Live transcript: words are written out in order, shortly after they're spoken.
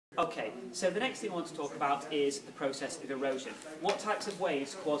Okay, so the next thing I want to talk about is the process of erosion. What types of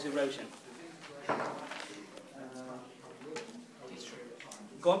waves cause erosion?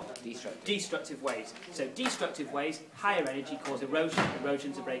 Go on. Destructive waves. So destructive waves, higher energy, cause erosion.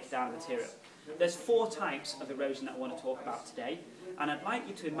 Erosion's a breakdown of material. There's 4 types of erosion that I want to talk about today, and I'd like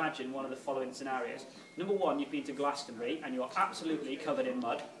you to imagine one of the following scenarios. Number 1, you've been to Glastonbury and you're absolutely covered in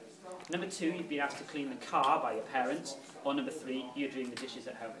mud. Number 2, you've been asked to clean the car by your parents. Or number 3, you're doing the dishes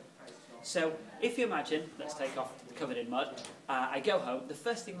at home. So if you imagine, let's take off covered in mud, I go home, the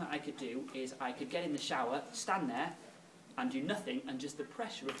first thing that I could do is I could get in the shower, stand there and do nothing, and just the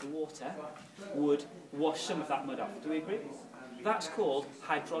pressure of the water would wash some of that mud off. Do we agree? That's called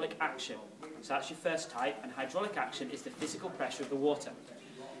hydraulic action. So that's your first type, and hydraulic action is the physical pressure of the water.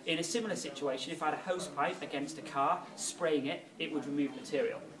 In a similar situation, if I had a hose pipe against a car, spraying it, it would remove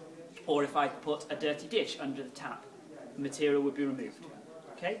material. Or if I put a dirty dish under the tap, material would be removed.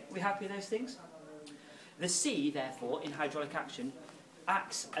 Okay, we happy with those things? The sea, therefore, in hydraulic action,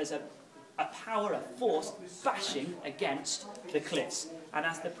 acts as a power, a force, bashing against the cliffs. And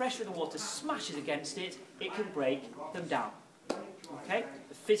as the pressure of the water smashes against it, it can break them down. Okay?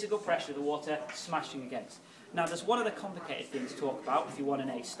 The physical pressure of the water smashing against. Now, there's one other complicated thing to talk about if you want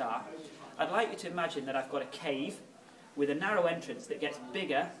an A star. I'd like you to imagine that I've got a cave with a narrow entrance that gets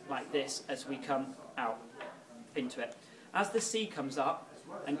bigger like this as we come out into it. As the sea comes up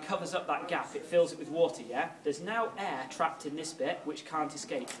and covers up that gap, it fills it with water, yeah? There's now air trapped in this bit which can't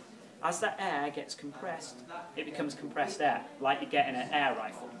escape. As that air gets compressed, it becomes compressed air, like you get in an air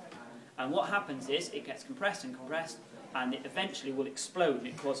rifle. And what happens is, it gets compressed and compressed, and it eventually will explode, and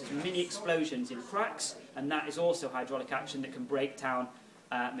it causes mini explosions in cracks, and that is also hydraulic action that can break down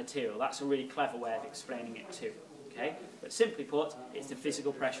material. That's a really clever way of explaining it too. Okay? But simply put, it's the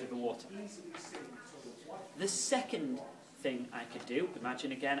physical pressure of the water. The second thing I could do,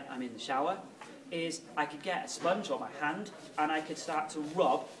 imagine again I'm in the shower, is I could get a sponge or my hand and I could start to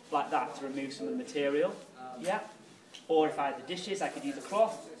rub like that to remove some of the material. Yeah? Or if I had the dishes, I could use a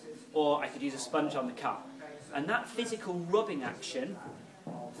cloth, or I could use a sponge on the car. And that physical rubbing action,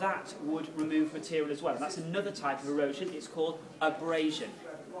 that would remove material as well. And that's another type of erosion. It's called abrasion.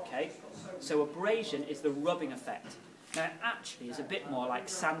 Okay? So abrasion is the rubbing effect. Now it actually is a bit more like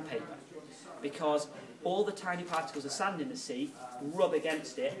sandpaper, because all the tiny particles of sand in the sea rub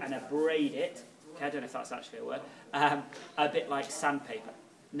against it and abrade it. Okay, I don't know if that's actually a word. A bit like sandpaper.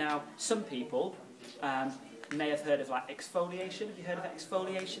 Now, some people may have heard of like exfoliation. Have you heard of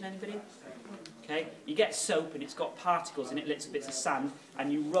exfoliation, anybody? Okay, you get soap and it's got particles in it, little bits of sand,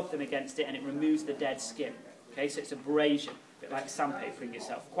 and you rub them against it and it removes the dead skin. Okay, so it's abrasion, a bit like sandpapering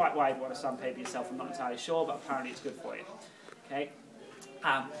yourself. Quite why you want to sandpaper yourself, I'm not entirely sure, but apparently it's good for you. Okay.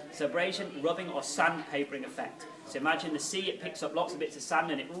 So abrasion, rubbing or sandpapering effect. So imagine the sea, it picks up lots of bits of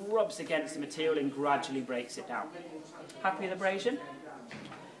sand and it rubs against the material and gradually breaks it down. Happy with abrasion?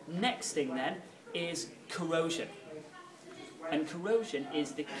 Next thing then is corrosion. And corrosion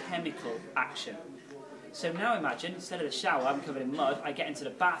is the chemical action. So now imagine, instead of the shower, I'm covered in mud, I get into the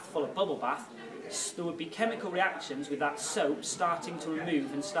bath full of bubble bath, there would be chemical reactions with that soap starting to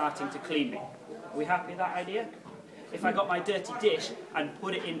remove and starting to clean me. Are we happy with that idea? If I got my dirty dish and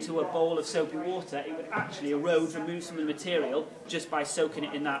put it into a bowl of soapy water, it would actually erode, remove some of the material just by soaking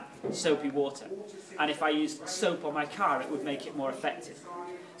it in that soapy water. And if I used soap on my car, it would make it more effective.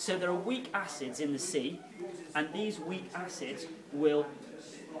 So there are weak acids in the sea, and these weak acids will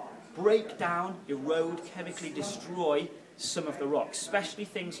break down, erode, chemically destroy some of the rocks, especially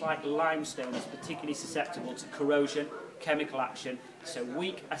things like limestone is particularly susceptible to corrosion, chemical action. So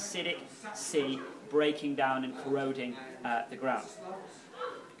weak, acidic sea breaking down and corroding the ground.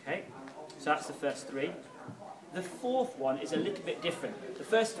 Okay, so that's the first 3. The fourth one is a little bit different. The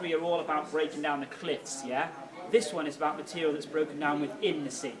first 3 are all about breaking down the cliffs, yeah? This one is about material that's broken down within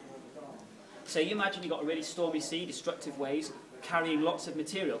the sea. So you imagine you've got a really stormy sea, destructive waves, carrying lots of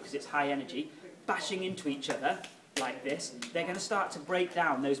material because it's high energy, bashing into each other like this. They're going to start to break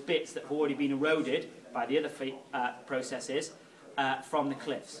down those bits that have already been eroded by the other processes from the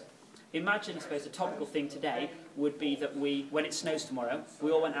cliffs. Imagine, I suppose, a topical thing today would be that when it snows tomorrow, we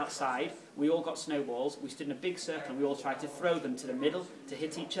all went outside, we all got snowballs, we stood in a big circle and we all tried to throw them to the middle to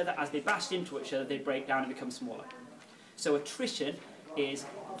hit each other. As they bashed into each other, they'd break down and become smaller. So attrition is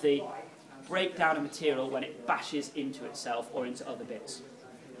the breakdown of material when it bashes into itself or into other bits.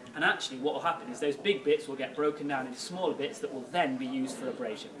 And actually what will happen is those big bits will get broken down into smaller bits that will then be used for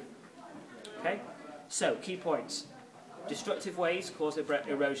abrasion. Okay? So, key points. Destructive waves cause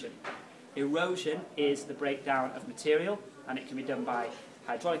erosion. Erosion is the breakdown of material, and it can be done by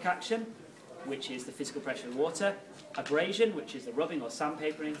hydraulic action. which is the physical pressure of water, abrasion, which is the rubbing or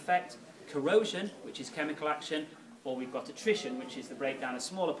sandpapering effect, corrosion, which is chemical action, or we've got attrition, which is the breakdown of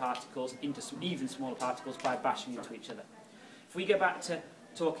smaller particles into some even smaller particles by bashing into each other. If we go back to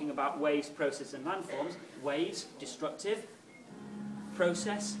talking about waves, process and landforms, waves, destructive,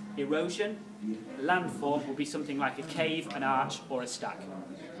 process, erosion, landform will be something like a cave, an arch or a stack.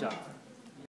 Done.